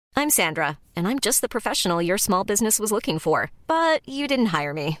I'm Sandra, and I'm just the professional your small business was looking for. But you didn't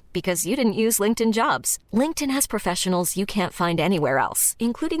hire me because you didn't use LinkedIn Jobs. LinkedIn has professionals you can't find anywhere else,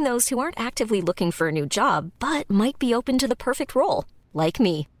 including those who aren't actively looking for a new job, but might be open to the perfect role, like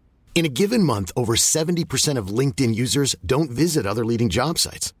me. In a given month, over 70% of LinkedIn users don't visit other leading job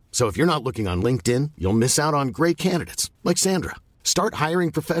sites. So if you're not looking on LinkedIn, you'll miss out on great candidates like Sandra. Start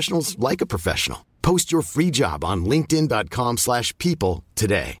hiring professionals like a professional. Post your free job on linkedin.com/people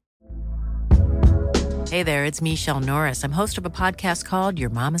today. Hey there, it's Michelle Norris. I'm host of a podcast called Your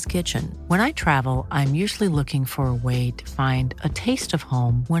Mama's Kitchen. When I travel, I'm usually looking for a way to find a taste of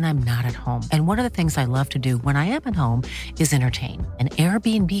home when I'm not at home. And one of the things I love to do when I am at home is entertain. And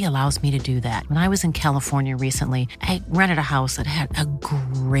Airbnb allows me to do that. When I was in California recently, I rented a house that had a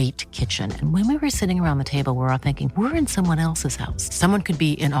great kitchen. And when we were sitting around the table, we're all thinking, we're in someone else's house. Someone could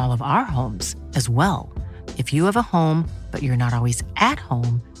be in all of our homes as well. If you have a home, but you're not always at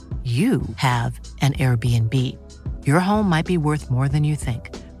home, you have an Airbnb. Your home might be worth more than you think.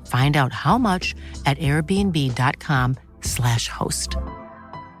 Find out how much at airbnb.com/host.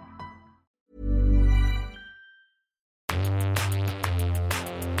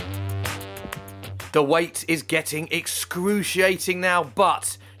 The wait is getting excruciating now,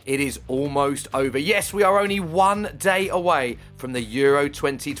 but it is almost over. Yes, we are only 1 day away from the Euro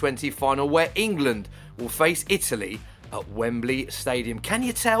 2020 final, where England will face Italy at Wembley Stadium. Can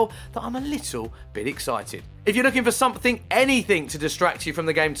you tell that I'm a little bit excited? If you're looking for something, anything to distract you from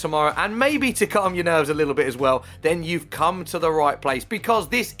the game tomorrow and maybe to calm your nerves a little bit as well, then you've come to the right place, because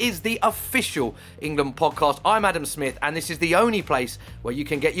this is the official England podcast. I'm Adam Smith, and this is the only place where you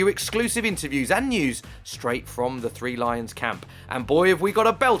can get your exclusive interviews and news straight from the Three Lions camp. And boy, have we got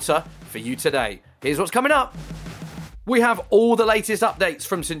a belter for you today. Here's what's coming up. We have all the latest updates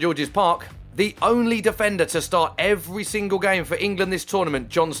from St George's Park. The only defender to start every single game for England this tournament,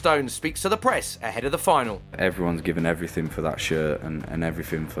 John Stones, speaks to the press ahead of the final. Everyone's given everything for that shirt and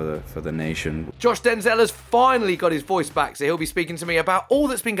everything for the nation. Josh Denzel has finally got his voice back, so he'll be speaking to me about all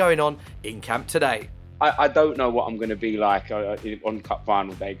that's been going on in camp today. I don't know what I'm going to be like on Cup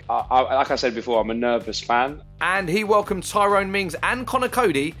final day. Like I said before, I'm a nervous fan. And he welcomed Tyrone, Mings and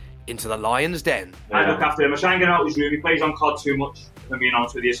Coady into the Lions' den. I look after him. I try and get out of his room. He plays on COD too much, if I'm being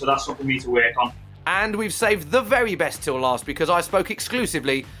honest with you, so that's something we need to work on. And we've saved the very best till last, because I spoke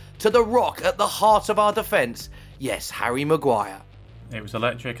exclusively to the rock at the heart of our defence. Yes, Harry Maguire. It was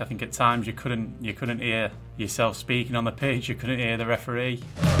electric. I think at times you couldn't hear yourself speaking on the pitch. You couldn't hear the referee.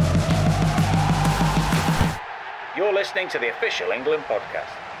 You're listening to the official England podcast.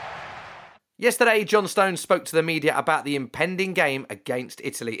 Yesterday, John Stones spoke to the media about the impending game against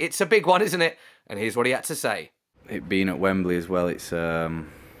Italy. It's a big one, isn't it? And here's what he had to say. It being at Wembley as well, it's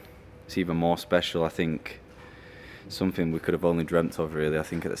even more special. I think something we could have only dreamt of, really. I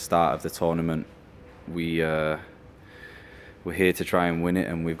think at the start of the tournament, we're here to try and win it,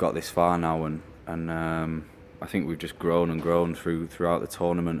 and we've got this far now. And I think we've just grown and grown throughout the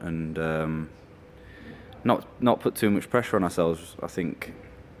tournament, and not put too much pressure on ourselves. I think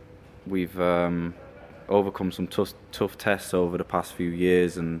we've overcome some tough tests over the past few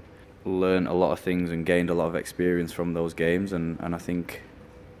years and learned a lot of things and gained a lot of experience from those games, and I think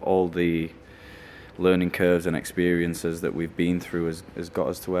all the learning curves and experiences that we've been through has got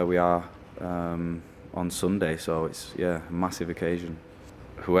us to where we are on Sunday. So it's a massive occasion.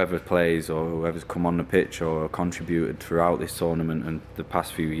 Whoever plays or whoever's come on the pitch or contributed throughout this tournament and the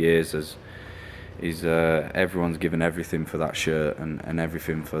past few years is everyone's given everything for that shirt and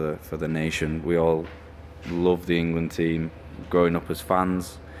everything for the nation. We all love the England team. Growing up as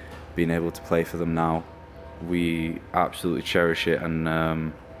fans, being able to play for them now, we absolutely cherish it,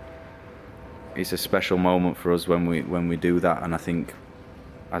 and it's a special moment for us when we do that. And I think,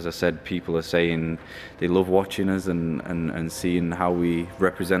 as I said, people are saying they love watching us and seeing how we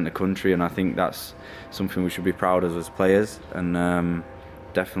represent the country, and I think that's something we should be proud of as players. And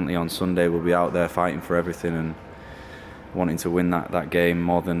definitely on Sunday we'll be out there fighting for everything and wanting to win that game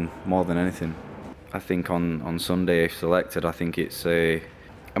more than anything. I think on Sunday, if selected, I think it's a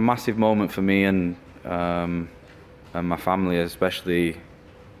massive moment for me and my family, especially,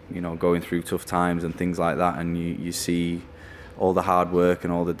 going through tough times and things like that, and you see all the hard work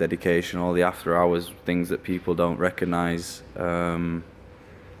and all the dedication, all the after hours, things that people don't recognise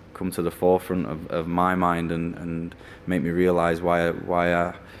come to the forefront of my mind and make me realise why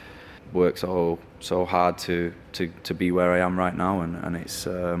I work so hard to be where I am right now, and it's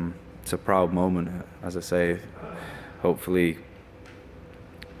a proud moment. As I say, hopefully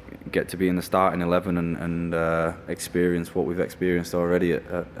get to be in the starting 11 and experience what we've experienced already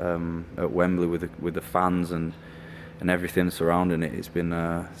at Wembley with the fans, and everything surrounding it. It's been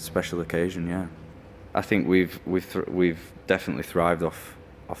a special occasion, yeah. I think we've definitely thrived off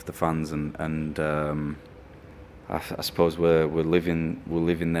the fans, and I suppose we're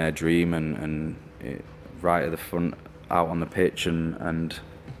living their dream, and right at the front, out on the pitch, and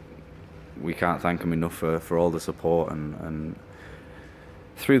we can't thank them enough for all the support and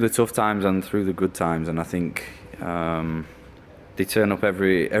through the tough times and through the good times. And I think they turn up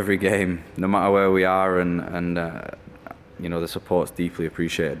every game, no matter where we are, and you know, the support's deeply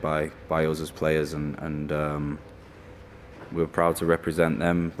appreciated by us as players, and we're proud to represent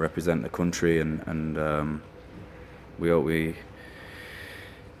them, represent the country, and we hope we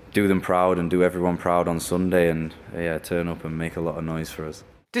do them proud and do everyone proud on Sunday, and turn up and make a lot of noise for us.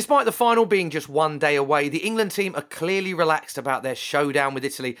 Despite the final being just one day away, the England team are clearly relaxed about their showdown with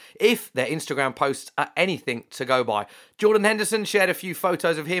Italy, if their Instagram posts are anything to go by. Jordan Henderson shared a few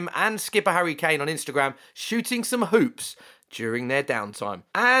photos of him and skipper Harry Kane on Instagram shooting some hoops during their downtime.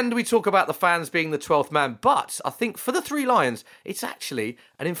 And we talk about the fans being the 12th man, but I think for the Three Lions, it's actually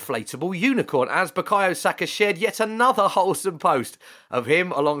an inflatable unicorn, as Bukayo Saka shared yet another wholesome post of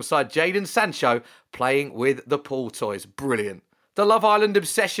him alongside Jadon Sancho playing with the pool toys. Brilliant. The Love Island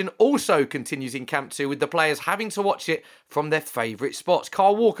obsession also continues in Camp 2, with the players having to watch it from their favourite spots.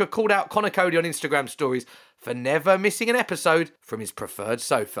 Kyle Walker called out Conor Coady on Instagram stories for never missing an episode from his preferred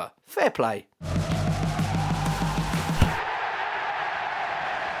sofa. Fair play.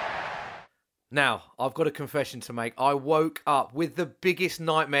 Now, I've got a confession to make. I woke up with the biggest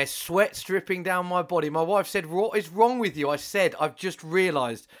nightmare, sweat dripping down my body. My wife said, "What is wrong with you?" I said, "I've just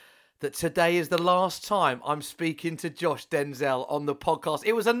realised that today is the last time I'm speaking to Josh Denzel on the podcast."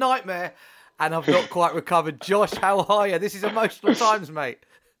 It was a nightmare, and I've not quite recovered. Josh, how are you? This is emotional times, mate.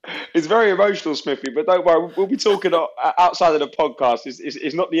 It's very emotional, Smithy, but don't worry, we'll be talking outside of the podcast.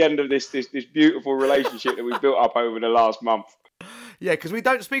 It's not the end of this beautiful relationship that we've built up over the last month. Yeah, because we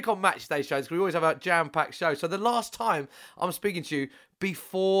don't speak on match day shows, because we always have a jam-packed show. So the last time I'm speaking to you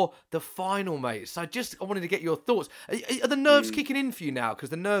before the final, mate. So I wanted to get your thoughts. Are the nerves kicking in for you now? Because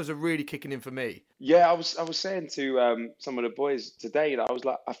the nerves are really kicking in for me. Yeah, I was saying to some of the boys today that I was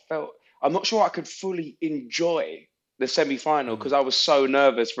like, I'm not sure I could fully enjoy the semi-final because I was so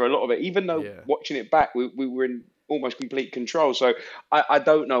nervous for a lot of it. Even though watching it back, we were in almost complete control. So I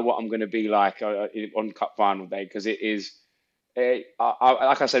don't know what I'm going to be like on Cup final day, because it is. Like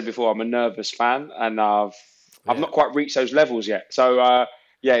I said before, I'm a nervous fan, and I've not quite reached those levels yet. So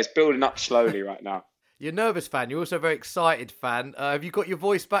it's building up slowly right now. You're a nervous fan. You're also a very excited fan. Have you got your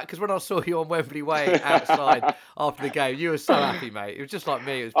voice back? Because when I saw you on Wembley Way outside after the game, you were so happy, mate. It was just like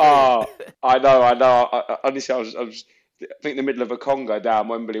me. It was brilliant. I know. Honestly, I was I think in the middle of a conga down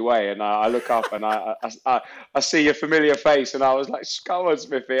Wembley Way, and I look up and I see a familiar face, and I was like, "Come on,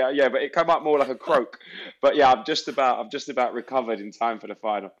 Smithy!" Yeah, but it came up more like a croak. But yeah, I'm just about recovered in time for the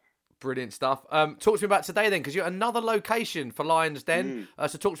final. Brilliant stuff. Talk to me about today then, because you're at another location for Lions Den.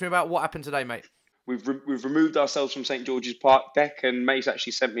 So talk to me about what happened today, mate. We've removed ourselves from St George's Park deck, and Mace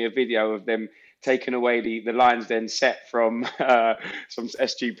actually sent me a video of them taking away the Lions Den set from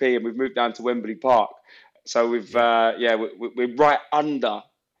SGP, and we've moved down to Wembley Park. So we're right under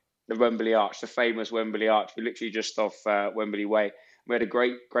the Wembley Arch, the famous Wembley Arch. We're literally just off Wembley Way. We had a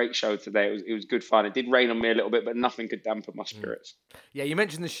great show today. It was good fun. It did rain on me a little bit, but nothing could dampen my spirits. Yeah, you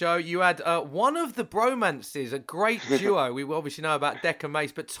mentioned the show. You had one of the bromances, a great duo. We obviously know about Deck and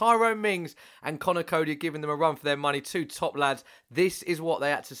Mace, but Tyrone Mings and Conor Coady are giving them a run for their money. Two top lads. This is what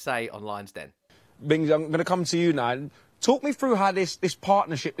they had to say on Lions Den. Mings, I'm going to come to you now. Talk me through how this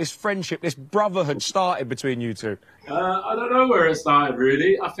partnership, this friendship, this brotherhood started between you two. I don't know where it started,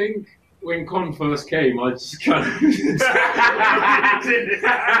 really. I think when Con first came, I just kind of...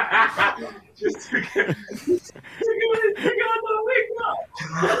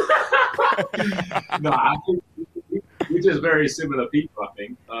 No, I think we're just very similar people, I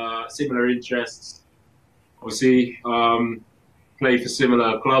think. Similar interests. Obviously, play for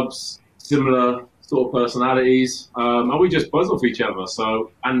similar clubs, similar sort of personalities, and we just buzz off each other.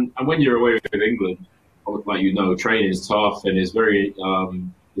 So, and when you're away with England, like training is tough and it's very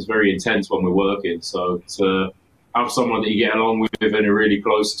intense when we're working. So to have someone that you get along with and are really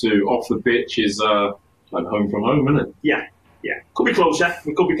close to off the pitch is like home from home, isn't it? Yeah. Could be closer.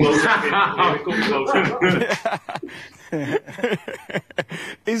 We could be closer. It could be closer.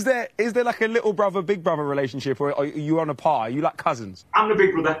 Is there like a little brother, big brother relationship, or are you on a par? Are you like cousins? I'm the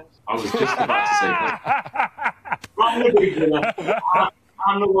big brother. I was just about to say that. I'm the big brother.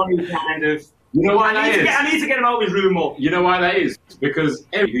 I'm the one who kind of... You know why that is? I need to get him out of his room more. You know why that is? Because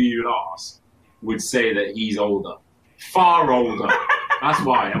every who you would ask would say that he's older. Far older. That's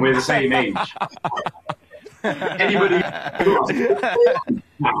why. And we're the same age. Anybody?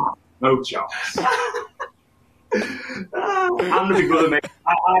 Nah, no chance. I'm the big brother, mate.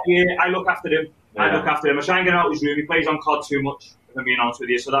 I look after him. Yeah. I look after him. I try and get out of his room. He plays on COD too much, if I'm being honest with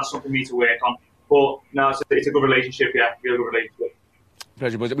you, so that's something for me to work on. But no, it's a good relationship, yeah. Really good relationship.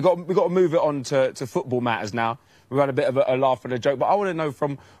 Pleasure, boys. We've got to move it on to football matters now. We've had a bit of a laugh and a joke, but I want to know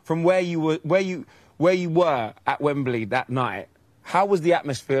from where you were at Wembley that night. How was the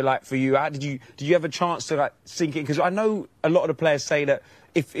atmosphere like for you? Did you have a chance to like sink in? Because I know a lot of the players say that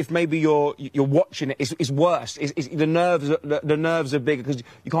if maybe you're watching it, it's worse. The nerves are bigger because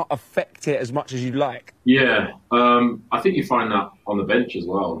you can't affect it as much as you'd like. Yeah, I think you find that on the bench as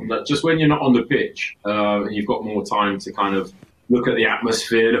well. That just when you're not on the pitch, and you've got more time to kind of look at the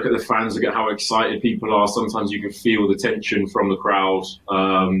atmosphere, look at the fans, look at how excited people are. Sometimes you can feel the tension from the crowd,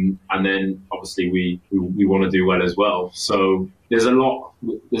 and then obviously we want to do well as well. So there's a lot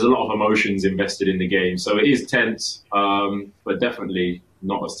of emotions invested in the game. So it is tense, but definitely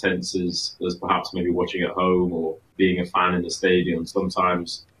not as tense as perhaps maybe watching at home or being a fan in the stadium.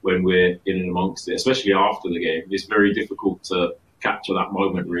 Sometimes when we're in and amongst it, especially after the game, it's very difficult to capture that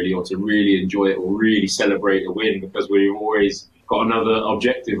moment really, or to really enjoy it or really celebrate a win, because we've always got another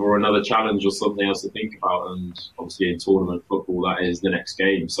objective or another challenge or something else to think about. And obviously in tournament football, that is the next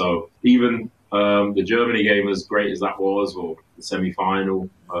game. So even the Germany game, as great as that was, or the semi-final,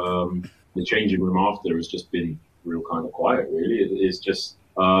 the changing room after has just been real kind of quiet, really. It's just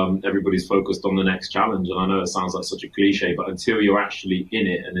everybody's focused on the next challenge. And I know it sounds like such a cliche, but until you're actually in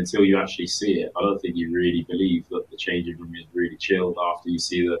it and until you actually see it, I don't think you really believe that the changing room is really chilled after you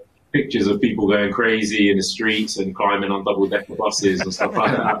see the pictures of people going crazy in the streets and climbing on double-decker buses and stuff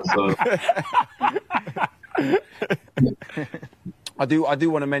like that. So. I do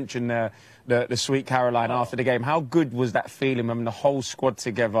want to mention the Sweet Caroline after the game. How good was that feeling when the whole squad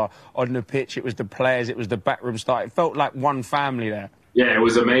together on the pitch? It was the players, it was the backroom staff. It felt like one family there. Yeah, it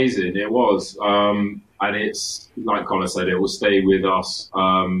was amazing. It was. And it's, like Connor said, it will stay with us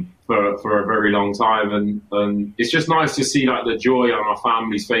for a very long time. And it's just nice to see like the joy on our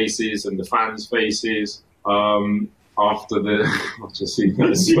families' faces and the fans' faces after the... I've just seen that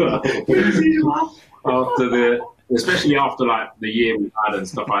as well. Especially after like the year we've had and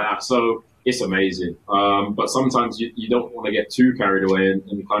stuff like that. So it's amazing. But sometimes you don't want to get too carried away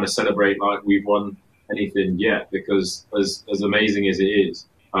and kind of celebrate like we've won anything yet, because as amazing as it is,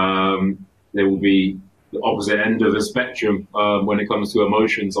 there will be the opposite end of the spectrum when it comes to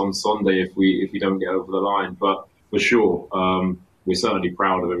emotions on Sunday if we don't get over the line. But for sure, we're certainly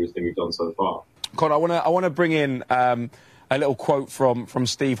proud of everything we've done so far. Con, I want to bring in a little quote from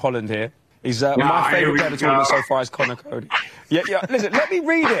Steve Holland here. He's my favourite player of the tournament so far is Conor Coady. Yeah. Listen, let me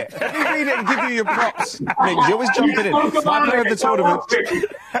read it. Let me read it and give you your props. Mings, you're always jumping in. My player of the tournament.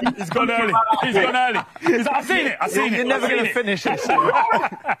 He's gone early. I've seen it. You're never going to finish this. You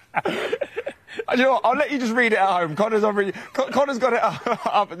know what? I'll let you just read it at home. Connor's got it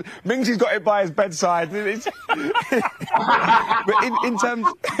up. Mingsy's got it by his bedside. But in terms...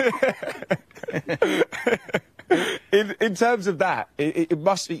 In terms of that, it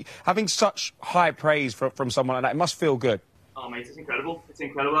must be, having such high praise from someone like that, it must feel good. Oh, mate, it's incredible. It's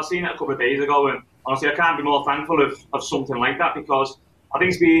incredible. I seen it a couple of days ago, and honestly, I can't be more thankful of something like that, because I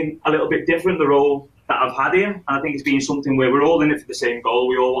think it's been a little bit different, the role that I've had here, and I think it's been something where we're all in it for the same goal.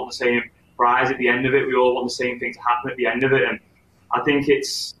 We all want the same prize at the end of it. We all want the same thing to happen at the end of it, and I think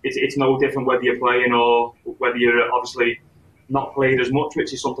it's no different whether you're playing or whether you're obviously not played as much,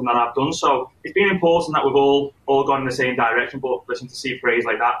 which is something that I've done. So it's been important that we've all gone in the same direction. But listen, to see praise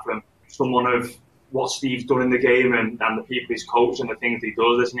like that from someone of what Steve's done in the game and the people he's coached and the things he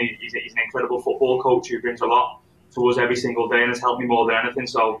does. Listen, he's an incredible football coach who brings a lot to us every single day and has helped me more than anything.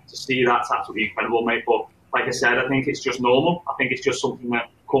 So to see that's absolutely incredible, mate. But like I said, I think it's just normal. I think it's just something that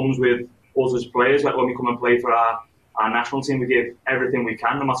comes with us as players. Like when we come and play for our national team, we give everything we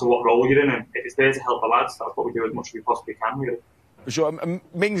can, no matter what role you're in, and if it's there to help the lads, that's what we do as much as we possibly can, really. For sure.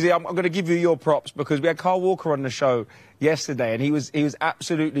 Mingsy, I'm going to give you your props, because we had Carl Walker on the show yesterday, and he was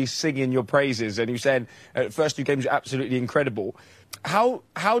absolutely singing your praises, and he was saying the first two games are absolutely incredible. How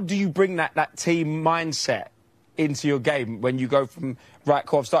do you bring that team mindset into your game when you go from, right,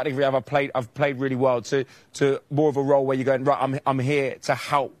 cool, I've started every I've played really well, to more of a role where you're going, right, I'm here to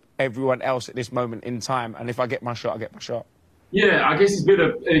help everyone else at this moment in time, and if I get my shot, I get my shot? Yeah, I guess it's been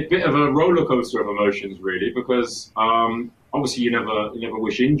a bit of a roller coaster of emotions, really, because obviously you never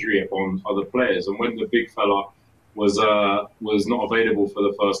wish injury upon other players, and when the big fella was not available for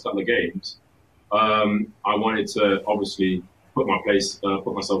the first couple of games, I wanted to obviously put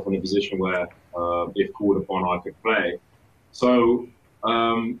myself in a position where if called upon I could play. So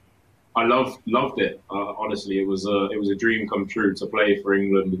I loved it. Honestly, it was a dream come true to play for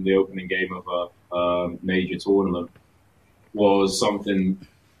England in the opening game of a major tournament. Was something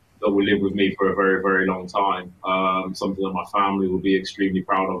that will live with me for a very, very long time. Something that my family will be extremely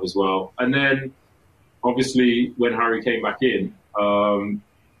proud of as well. And then, obviously, when Harry came back in,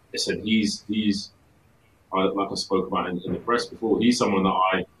 listen, he's like I spoke about in the press before. He's someone that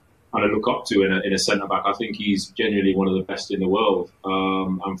I kind of look up to in a centre back. I think he's genuinely one of the best in the world.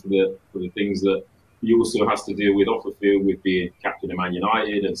 And for the things that he also has to deal with off the field, with being captain of Man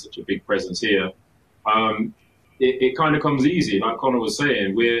United and such a big presence here, it kind of comes easy. Like Conor was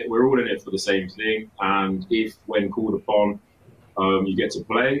saying, we're all in it for the same thing. And if, when called upon, you get to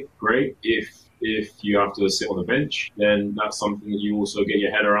play, great. If you have to sit on the bench, then that's something that you also get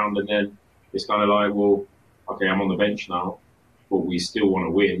your head around. And then it's kind of like, well, okay, I'm on the bench now, but we still want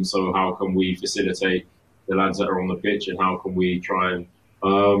to win. So how can we facilitate the lads that are on the pitch, and how can we try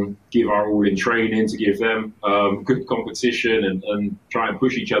and give our all in training to give them good competition and try and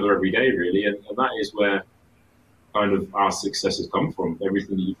push each other every day, really. And that is where kind of our successes come from.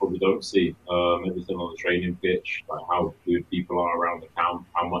 Everything that you probably don't see, everything on the training pitch, like how good people are around the camp,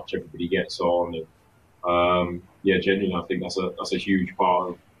 how much everybody gets on. And genuinely, I think that's a huge part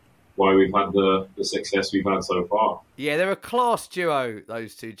of why we've had the success we've had so far. Yeah, they're a class duo,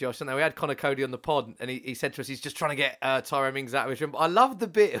 those two, Josh. And we had Conor Coady on the pod, and he said to us he's just trying to get Tyrone Mings out of his room. But I love the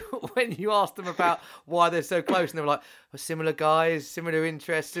bit when you asked them about why they're so close, and they were like, well, similar guys, similar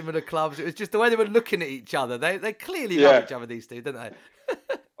interests, similar clubs. It was just the way they were looking at each other. They clearly love each other, these two, don't they?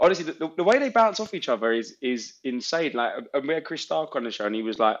 Honestly, the way they bounce off each other is insane. Like, and we had Chris Stark on the show, and he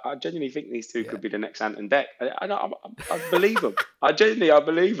was like, "I genuinely think these two could be the next Ant and Dec." I believe them. I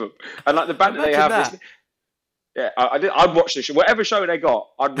believe them. And like the banter they have. I'd watch the show. Whatever show they got,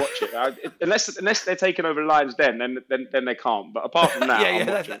 I'd watch it. Unless they're taking over Lions Den, then they can't. But apart from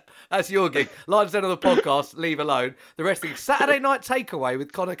that, that's your gig. Lions Den on the podcast, leave alone. The rest of the Saturday Night Takeaway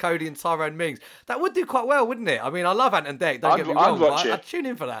with Conor Coady and Tyrone Mings. That would do quite well, wouldn't it? I mean, I love Ant and Dec. Don't get me wrong, but I'd tune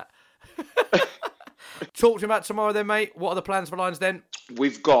in for that. Talk to me about tomorrow then, mate. What are the plans for Lions Den?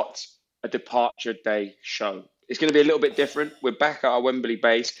 We've got a departure day show. It's going to be a little bit different. We're back at our Wembley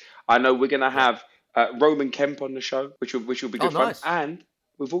base. I know we're going to have Roman Kemp on the show, which will be good fun. Nice. And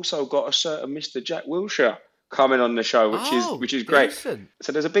we've also got a certain Mr. Jack Wilshere coming on the show, which is great. Decent.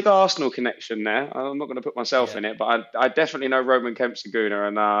 So there's a big Arsenal connection there. I'm not going to put myself in it, but I definitely know Roman Kemp's a gooner,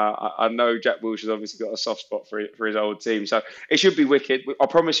 and I know Jack Wilshere's obviously got a soft spot for his old team. So it should be wicked. I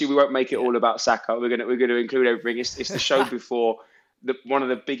promise you, we won't make it all about Saka. We're going to include everything. It's the show before one of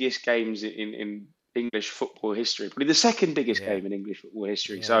the biggest games in English football history, probably the second biggest game in English football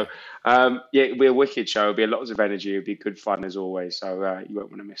history. Yeah. So, it'll be a wicked show. It'll be lots of energy. It'll be good fun as always. So, you won't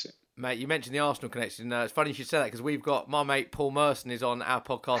want to miss it. Mate, you mentioned the Arsenal connection. It's funny you should say that because we've got my mate Paul Merson is on our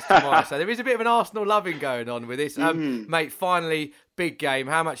podcast tomorrow. So there is a bit of an Arsenal loving going on with this. Mate, finally, big game.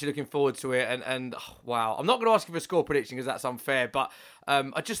 How much are you looking forward to it? And wow, I'm not going to ask you for a score prediction because that's unfair, but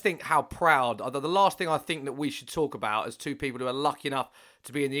I just think how proud. The last thing I think that we should talk about as two people who are lucky enough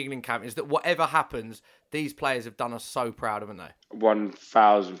to be in the England camp is that whatever happens, these players have done us so proud, haven't they?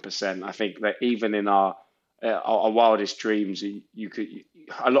 1000%. I think that even in our wildest dreams,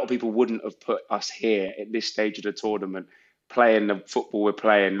 a lot of people wouldn't have put us here at this stage of the tournament, playing the football we're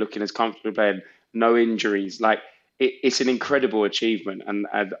playing, looking as comfortable playing, no injuries. Like it's an incredible achievement, and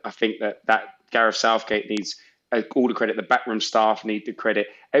I think that Gareth Southgate needs all the credit. The backroom staff need the credit.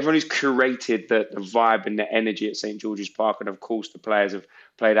 Everyone who's curated the vibe and the energy at St George's Park, and of course the players have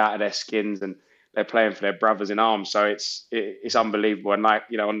played out of their skins and they're playing for their brothers in arms. So it's unbelievable. And like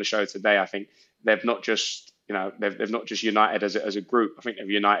on the show today, I think they've not just they've not just united as a group. I think they've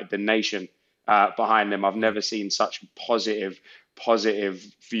united the nation behind them. I've never seen such positive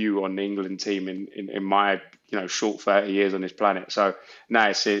view on the England team in my short 30 years on this planet. So no,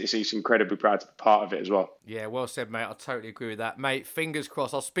 it's incredibly proud to be part of it as well. Yeah, well said, mate. I totally agree with that, mate. Fingers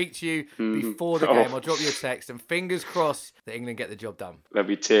crossed. I'll speak to you before the game. I'll drop you a text, and fingers crossed that England get the job done. There'll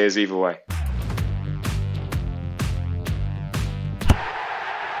be tears either way.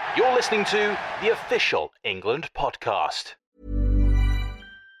 You're listening to the official England podcast.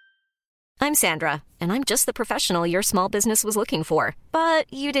 I'm Sandra, and I'm just the professional your small business was looking for.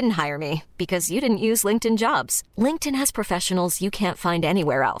 But you didn't hire me because you didn't use LinkedIn Jobs. LinkedIn has professionals you can't find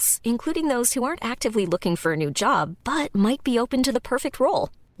anywhere else, including those who aren't actively looking for a new job, but might be open to the perfect role,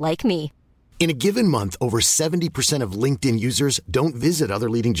 like me. In a given month, over 70% of LinkedIn users don't visit other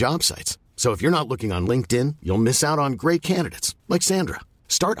leading job sites. So if you're not looking on LinkedIn, you'll miss out on great candidates like Sandra.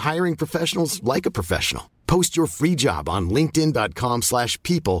 Start hiring professionals like a professional. Post your free job on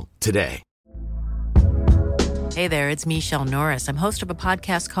linkedin.com/people today. Hey there, it's Michelle Norris. I'm host of a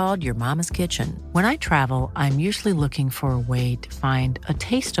podcast called Your Mama's Kitchen. When I travel, I'm usually looking for a way to find a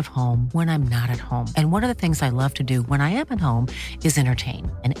taste of home when I'm not at home. And one of the things I love to do when I am at home is entertain.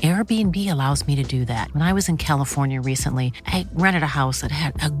 And Airbnb allows me to do that. When I was in California recently, I rented a house that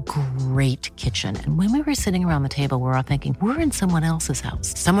had a great kitchen. And when we were sitting around the table, we were all thinking, we're in someone else's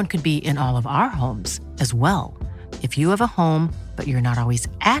house. Someone could be in all of our homes as well. If you have a home, but you're not always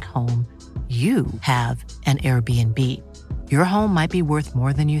at home, you have an Airbnb. Your home might be worth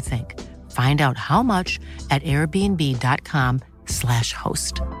more than you think. Find out how much at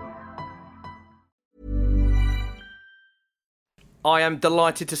airbnb.com/host. I am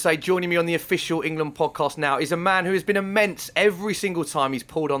delighted to say joining me on the official England podcast now is a man who has been immense every single time he's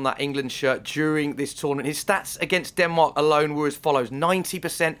pulled on that England shirt during this tournament. His stats against Denmark alone were as follows: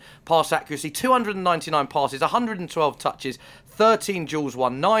 90% pass accuracy, 299 passes, 112 touches, 13 duels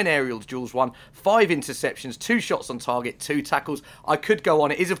won, 9 aerial duels won, 5 interceptions, 2 shots on target, 2 tackles. I could go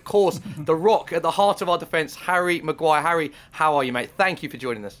on. It is, of course, the rock at the heart of our defence, Harry Maguire. Harry, how are you, mate? Thank you for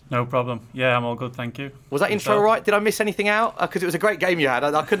joining us. No problem. Yeah, I'm all good, thank you. Was that intro right? Did I miss anything out? Because it was a great game you had.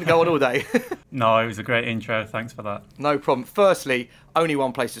 I couldn't go on all day. No, it was a great intro. Thanks for that. No problem. Firstly, only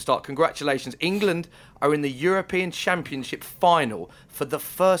one place to start. Congratulations. England are in the European Championship final for the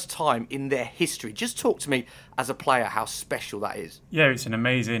first time in their history. Just talk to me as a player how special that is. Yeah, it's an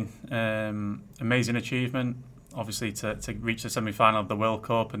amazing achievement. Obviously, to reach the semi-final of the World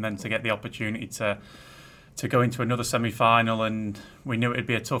Cup and then to get the opportunity to go into another semi-final, and we knew it'd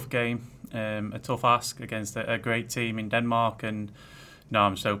be a tough game, a tough ask against a great team in Denmark, and no,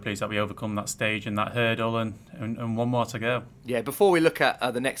 I'm so pleased that we overcome that stage and that hurdle, and one more to go. Yeah, before we look at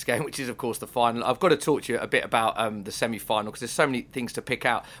the next game, which is, of course, the final, I've got to talk to you a bit about the semi-final, because there's so many things to pick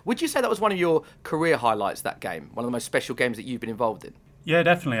out. Would you say that was one of your career highlights, that game? One of the most special games that you've been involved in? Yeah,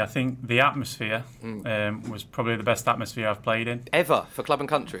 definitely. I think the atmosphere was probably the best atmosphere I've played in. Ever? For club and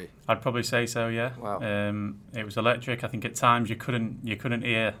country? I'd probably say so, yeah. Wow. It was electric. I think at times you couldn't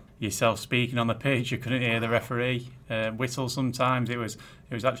hear yourself speaking on the pitch. You couldn't hear the referee whistle sometimes. It was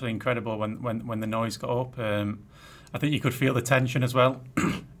actually incredible when the noise got up. I think you could feel the tension as well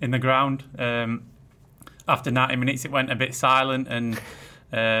in the ground. After 90 minutes it went a bit silent, and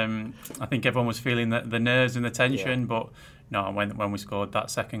I think everyone was feeling the nerves and the tension, but no, when we scored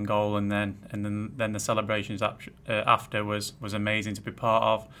that second goal and then the celebrations after was amazing to be part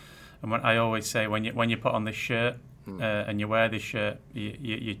of. And I always say, when you put on this shirt and you wear this shirt,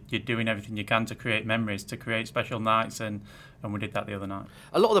 you're doing everything you can to create memories, to create special nights, and we did that the other night.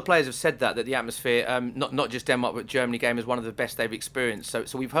 A lot of the players have said that the atmosphere, not just Denmark but Germany game, is one of the best they've experienced. So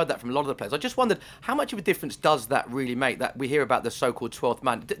we've heard that from a lot of the players. I just wondered, how much of a difference does that really make? That we hear about the so-called 12th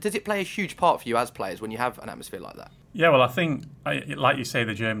man. Does it play a huge part for you as players when you have an atmosphere like that? Yeah, well, I think, like you say,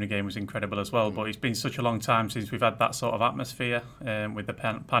 the Germany game was incredible as well, but it's been such a long time since we've had that sort of atmosphere with the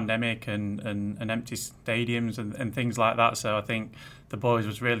pandemic and empty stadiums and things like that. So I think the boys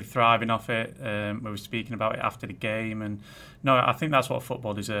was really thriving off it. We were speaking about it after the game, and no, I think that's what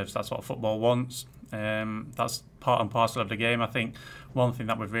football deserves. That's what football wants. That's part and parcel of the game. I think one thing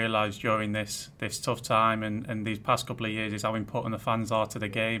that we've realised during this tough time and these past couple of years is how important the fans are to the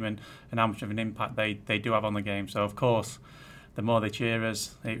game and how much of an impact they do have on the game. So of course, the more they cheer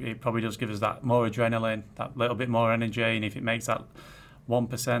us, it probably does give us that more adrenaline, that little bit more energy, and if it makes that 1%,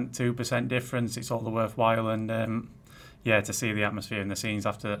 2% difference, it's all the worthwhile. And to see the atmosphere and the scenes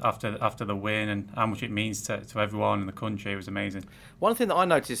after the win and how much it means to everyone in the country, it was amazing. One thing that I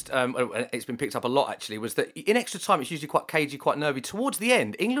noticed, it's been picked up a lot actually, was that in extra time it's usually quite cagey, quite nervy. Towards the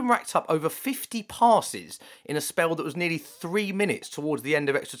end, England racked up over 50 passes in a spell that was nearly 3 minutes towards the end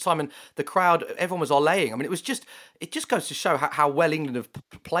of extra time, and the crowd, everyone was olaying. I mean, it just goes to show how well England have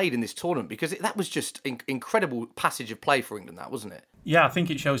played in this tournament, because that was just incredible passage of play for England, that, wasn't it? Yeah, I think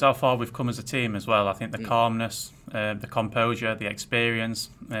it shows how far we've come as a team as well. I think the calmness, the composure, the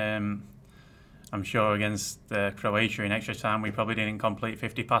experience. I'm sure against Croatia in extra time, we probably didn't complete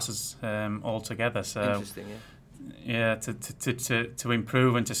 50 passes altogether. So, interesting, yeah. To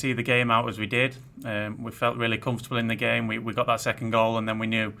improve and to see the game out as we did, we felt really comfortable in the game. We got that second goal, and then we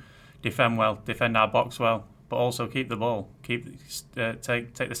knew defend our box well, but also keep the ball, take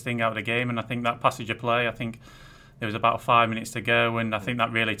the sting out of the game. And I think that passage of play, there was about 5 minutes to go, and I think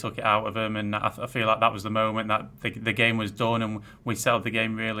that really took it out of them. And I feel like that was the moment that the game was done, and we settled the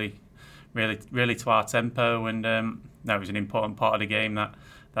game really to our tempo. And it was an important part of the game that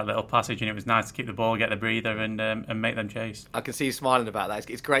that little passage, and it was nice to keep the ball, get the breather, and make them chase. I can see you smiling about that.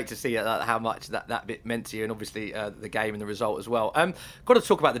 It's great to see how much that bit meant to you, and obviously the game and the result as well. Got to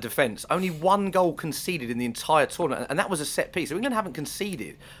talk about the defence. Only 1 goal conceded in the entire tournament, and that was a set piece. So England haven't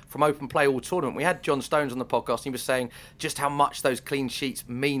conceded from open play all tournament. We had John Stones on the podcast, and he was saying just how much those clean sheets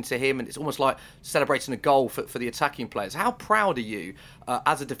mean to him, and it's almost like celebrating a goal for the attacking players. How proud are you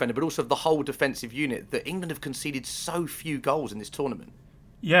as a defender, but also of the whole defensive unit, that England have conceded so few goals in this tournament?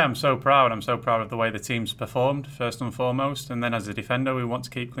 Yeah, I'm so proud. I'm so proud of the way the team's performed, first and foremost. And then as a defender, we want to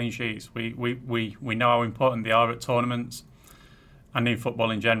keep clean sheets. We know how important they are at tournaments and in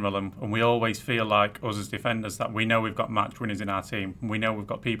football in general. And we always feel like, us as defenders, that we know we've got match winners in our team. We know we've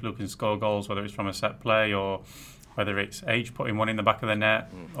got people who can score goals, whether it's from a set play or whether it's H putting one in the back of the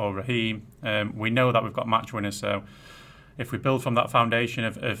net or Raheem. We know that we've got match winners. So if we build from that foundation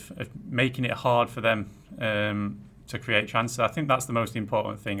of making it hard for them to create chances, I think that's the most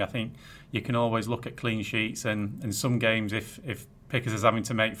important thing. I think you can always look at clean sheets, and in some games, if Pickers is having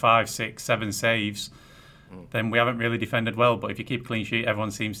to make 5, 6, 7 saves, then we haven't really defended well. But if you keep a clean sheet,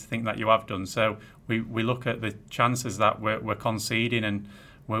 everyone seems to think that you have done. So we look at the chances that we're conceding, and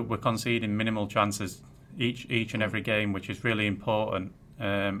we're conceding minimal chances each and every game, which is really important.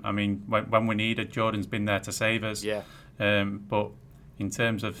 I mean, when we needed, Jordan's been there to save us. Yeah. But in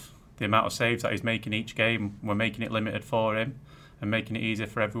terms of the amount of saves that he's making each game, we're making it limited for him and making it easier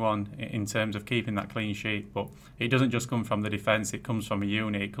for everyone in terms of keeping that clean sheet. But it doesn't just come from the defence, it comes from a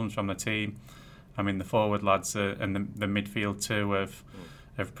unit, it comes from the team. I mean, the forward lads and the midfield too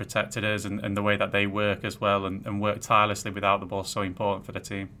have protected us, and the way that they work as well, and work tirelessly without the ball, so important for the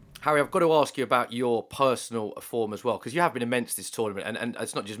team. Harry, I've got to ask you about your personal form as well, because you have been immense this tournament, and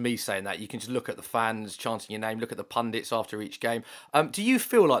it's not just me saying that. You can just look at the fans chanting your name, look at the pundits after each game. Do you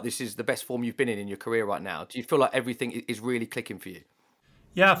feel like this is the best form you've been in your career right now? Do you feel like everything is really clicking for you?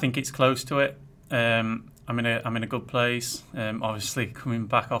 Yeah, I think it's close to it. I'm in a good place. Obviously, coming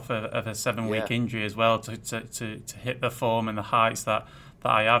back off of a 7-week injury as well, to hit the form and the heights that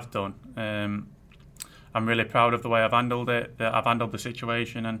I have done. I'm really proud of the way I've handled it, that I've handled the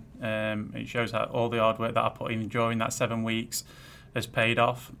situation, and it shows that all the hard work that I put in during that 7 weeks has paid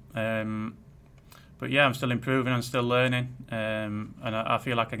off. But yeah, I'm still improving, I'm still learning, and I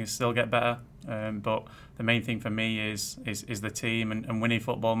feel like I can still get better. But the main thing for me is the team and winning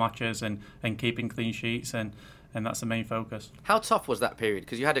football matches and keeping clean sheets, and that's the main focus. How tough was that period?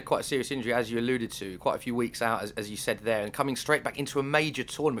 Because you had quite a serious injury, as you alluded to, quite a few weeks out, as you said there, and coming straight back into a major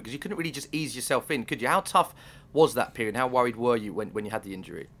tournament, because you couldn't really just ease yourself in, could you? How tough was that period? How worried were you when you had the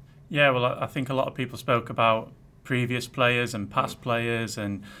injury? Yeah, well, I think a lot of people spoke about previous players and past players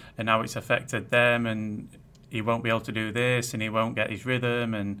and how it's affected them, and he won't be able to do this, and he won't get his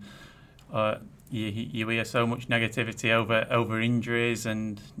rhythm, and you hear so much negativity over injuries,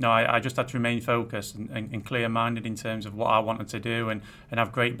 and no, I just had to remain focused and clear-minded in terms of what I wanted to do, and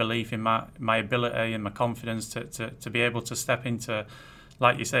have great belief in my ability and my confidence to be able to step into,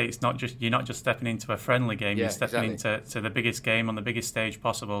 like you say, you're not just stepping into a friendly game, you're stepping into the biggest game on the biggest stage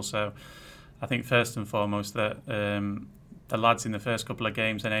possible. So I think first and foremost that the lads in the first couple of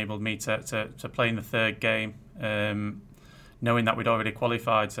games enabled me to play in the third game, knowing that we'd already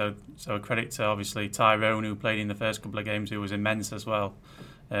qualified. So a credit to obviously Tyrone, who played in the first couple of games, who was immense as well,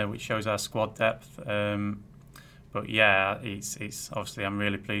 which shows our squad depth. But yeah, it's obviously, I'm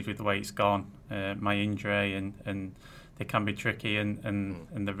really pleased with the way it's gone. My injury and they can be tricky, and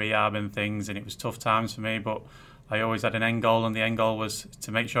the rehab and things, and it was tough times for me, but I always had an end goal, and the end goal was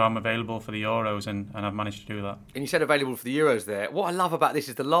to make sure I'm available for the Euros, and I've managed to do that. And you said available for the Euros there. What I love about this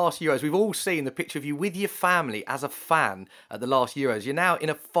is the last Euros, we've all seen the picture of you with your family as a fan at the last Euros. You're now in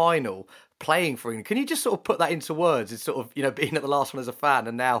a final playing for England. Can you just sort of put that into words? It's sort of, being at the last one as a fan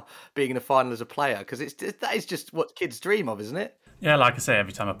and now being in a final as a player, because that is just what kids dream of, isn't it? Yeah, like I say,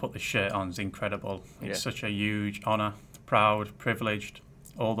 every time I put the shirt on, it's incredible. It's such a huge honour, proud, privileged,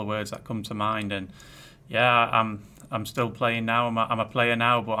 all the words that come to mind. And yeah, I'm still playing now. I'm a player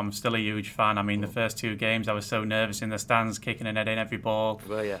now, but I'm still a huge fan. I mean, the first 2 games, I was so nervous in the stands, kicking and heading every ball.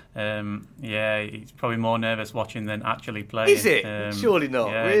 Well, yeah, it's probably more nervous watching than actually playing. Is it? Surely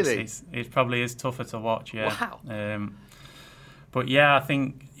not. Yeah, really? It probably is tougher to watch. Yeah. Wow. But yeah, I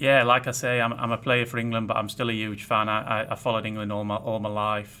think, like I say, I'm a player for England, but I'm still a huge fan. I followed England all my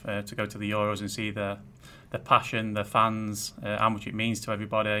life, to go to the Euros and see the passion, the fans, how much it means to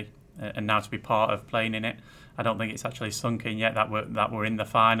everybody, and now to be part of playing in it. I don't think it's actually sunk in yet that we're in the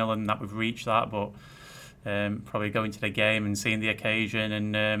final and that we've reached that, but probably going to the game and seeing the occasion,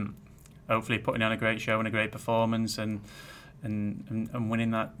 and hopefully putting on a great show and a great performance, and and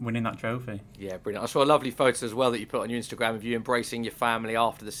winning that trophy. Yeah, brilliant. I saw a lovely photo as well that you put on your Instagram of you embracing your family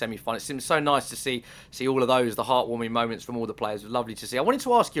after the semi-final. It seems so nice to see all of those, the heartwarming moments from all the players. It was lovely to see. I wanted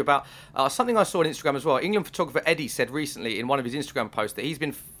to ask you about something I saw on Instagram as well. England photographer Eddie said recently in one of his Instagram posts that he's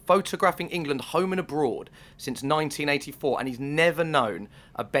been photographing England home and abroad since 1984, and he's never known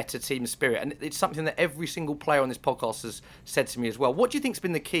a better team spirit. And it's something that every single player on this podcast has said to me as well. What do you think's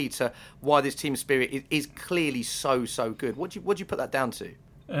been the key to why this team spirit is clearly so good? What do you put that down to?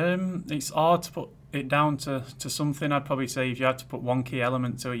 It's hard to put it down to something. I'd probably say if you had to put one key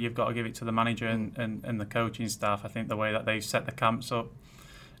element to it, you've got to give it to the manager and the coaching staff. I think the way that they've set the camps up,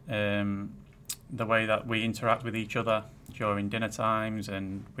 the way that we interact with each other during dinner times,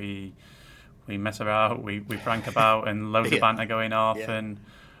 and we mess about, we prank about, and loads of banter going off.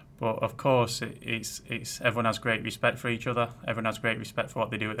 But of course, it's everyone has great respect for each other. Everyone has great respect for what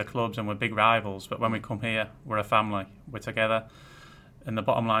they do at the clubs, and we're big rivals. But when we come here, we're a family. We're together, and the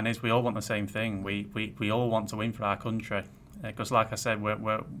bottom line is we all want the same thing. We all want to win for our country, because like I said,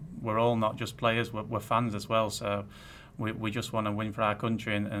 we're all not just players. We're fans as well. So we just want to win for our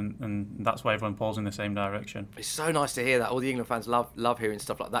country, and that's why everyone pulls in the same direction. It's so nice to hear that. All the England fans love hearing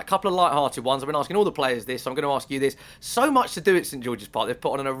stuff like that. A couple of light-hearted ones. I've been asking all the players this, so I'm going to ask you this. So much to do at St George's Park. They've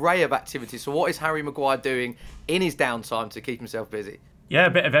put on an array of activities. So what is Harry Maguire doing in his downtime to keep himself busy? Yeah, a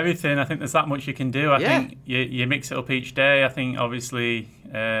bit of everything. I think there's that much you can do. I think you mix it up each day. I think obviously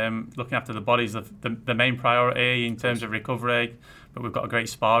looking after the body's the main priority in terms of recovery. But we've got a great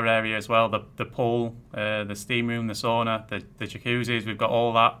spa area as well, the pool, the steam room, the sauna, the jacuzzis. We've got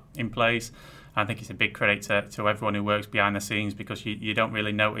all that in place. I think it's a big credit to everyone who works behind the scenes, because you don't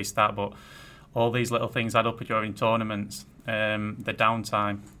really notice that, but all these little things add up during tournaments. The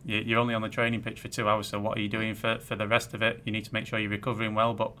downtime, you're only on the training pitch for 2 hours, so what are you doing for the rest of it? You need to make sure you're recovering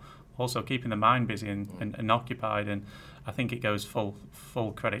well, but also keeping the mind busy and occupied. And I think it goes full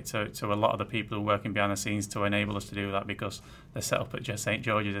credit to a lot of the people who are working behind the scenes to enable us to do that, because the setup at St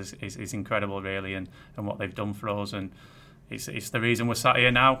George's is incredible, really, and what they've done for us. And it's the reason we're sat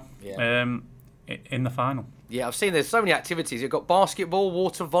here now in the final. Yeah, I've seen there's so many activities. You've got basketball,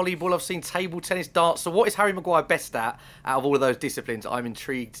 water volleyball, I've seen table tennis, darts. So what is Harry Maguire best at out of all of those disciplines? I'm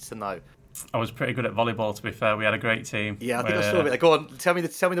intrigued to know. I was pretty good at volleyball, to be fair. We had a great team. Yeah, I think I saw a bit. Go on, tell me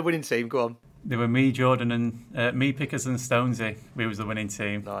the winning team. Go on. There were me, Jordan, and me, Pickers, and Stonesy. We was the winning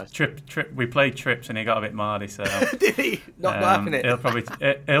team. Nice. Trip. We played trips, and he got a bit mardy. So did he? Not laughing it.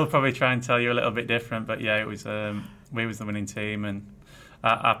 He'll probably try and tell you a little bit different, but yeah, it was. We was the winning team, and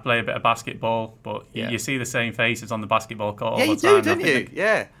I play a bit of basketball, but you see the same faces on the basketball court all the time. Yeah, you do, don't you?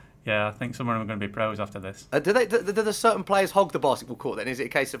 Yeah. Yeah, I think some of them are going to be pros after this. Do the certain players hog the basketball court then? Is it a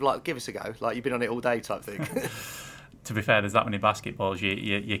case of like, give us a go, like you've been on it all day type thing? To be fair, there's that many basketballs,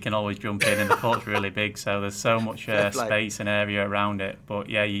 you can always jump in, and the court's really big, so there's so much space and area around it. But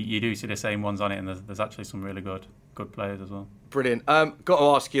yeah, you do see the same ones on it, and there's actually some really good players as well. Brilliant. Got to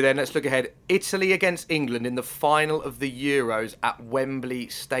ask you then, let's look ahead. Italy against England in the final of the Euros at Wembley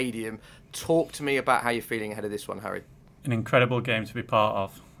Stadium. Talk to me about how you're feeling ahead of this one, Harry. An incredible game to be part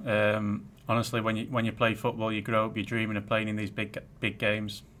of. Honestly, when you play football, you grow up, you're dreaming of playing in these big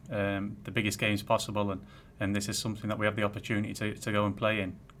games, the biggest games possible, and this is something that we have the opportunity to go and play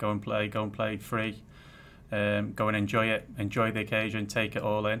in, go and play free, go and enjoy it, enjoy the occasion, take it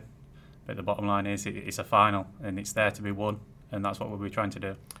all in. But the bottom line is it's a final, and it's there to be won, and that's what we'll be trying to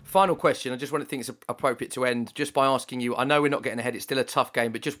do. Final question. I just want to think it's appropriate to end just by asking you, I know we're not getting ahead, it's still a tough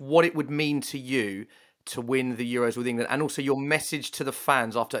game, but just what it would mean to you to win the Euros with England, and also your message to the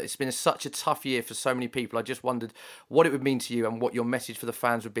fans after it's been such a tough year for so many people. I just wondered what it would mean to you and what your message for the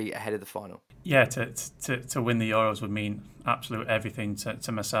fans would be ahead of the final. Yeah, to win the Euros would mean absolute everything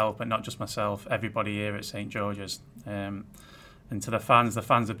to myself, but not just myself, everybody here at St George's. And to the fans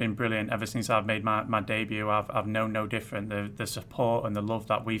have been brilliant. Ever since I've made my debut, I've known no different. The support and the love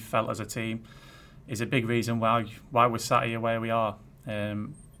that we've felt as a team is a big reason why we're sat here where we are.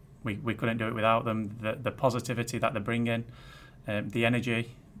 We couldn't do it without them. The positivity that they bring in, the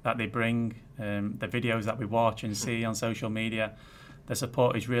energy that they bring, the videos that we watch and see on social media, the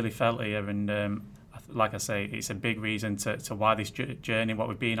support is really felt here. And like I say, it's a big reason to why this journey, what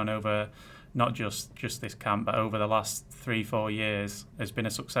we've been on over not just this camp, but over the last 3-4 years, has been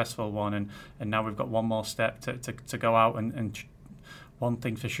a successful one. And now we've got one more step to go out and one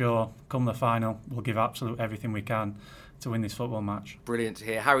thing for sure, come the final, we'll give absolute everything we can to win this football match. Brilliant to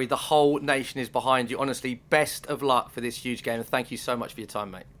hear. Harry, the whole nation is behind you. Honestly, best of luck for this huge game, and thank you so much for your time,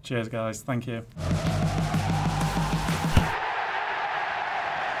 mate. Cheers, guys. Thank you.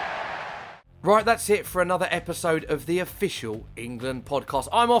 Right, that's it for another episode of the Official England Podcast.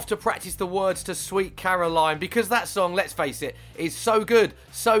 I'm off to practice the words to Sweet Caroline because that song, let's face it, is so good,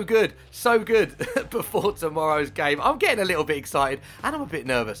 so good, so good before tomorrow's game. I'm getting a little bit excited and I'm a bit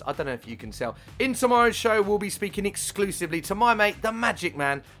nervous. I don't know if you can tell. In tomorrow's show, we'll be speaking exclusively to my mate, the Magic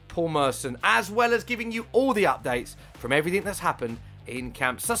Man, Paul Merson, as well as giving you all the updates from everything that's happened in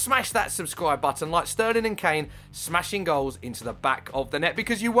camp. So smash that subscribe button like Sterling and Kane smashing goals into the back of the net,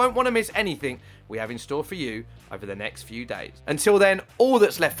 because you won't want to miss anything we have in store for you over the next few days. Until then, all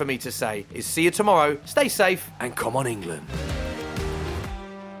that's left for me to say is see you tomorrow, stay safe, and come on England.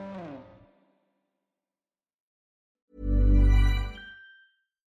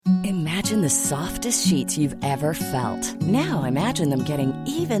 Imagine the softest sheets you've ever felt. Now imagine them getting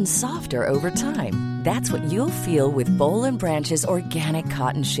even softer over time. That's what you'll feel with Boll & Branch's organic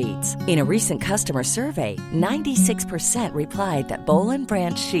cotton sheets. In a recent customer survey, 96% replied that Boll &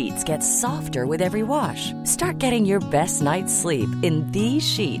 Branch sheets get softer with every wash. Start getting your best night's sleep in these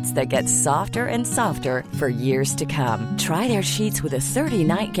sheets that get softer and softer for years to come. Try their sheets with a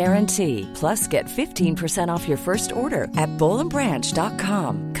 30-night guarantee. Plus, get 15% off your first order at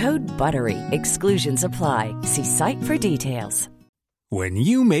bollandbranch.com. Code BUTTERY. Exclusions apply. See site for details. When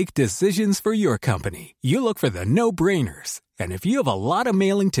you make decisions for your company, you look for the no-brainers. And if you have a lot of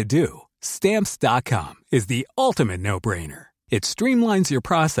mailing to do, Stamps.com is the ultimate no-brainer. It streamlines your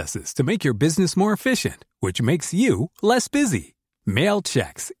processes to make your business more efficient, which makes you less busy. Mail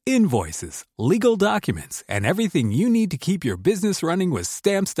checks, invoices, legal documents, and everything you need to keep your business running with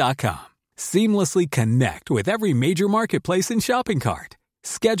Stamps.com. Seamlessly connect with every major marketplace and shopping cart.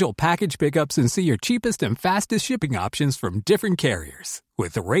 Schedule package pickups and see your cheapest and fastest shipping options from different carriers,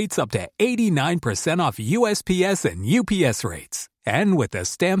 with rates up to 89% off USPS and UPS rates. And with the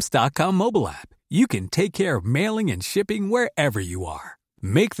Stamps.com mobile app, you can take care of mailing and shipping wherever you are.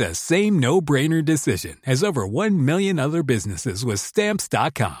 Make the same no-brainer decision as over 1 million other businesses with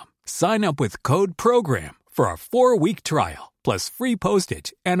Stamps.com. Sign up with code PROGRAM for a 4-week trial, plus free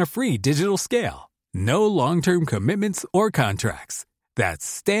postage and a free digital scale. No long-term commitments or contracts. That's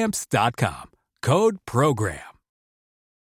Stamps.com. Code PROGRAM.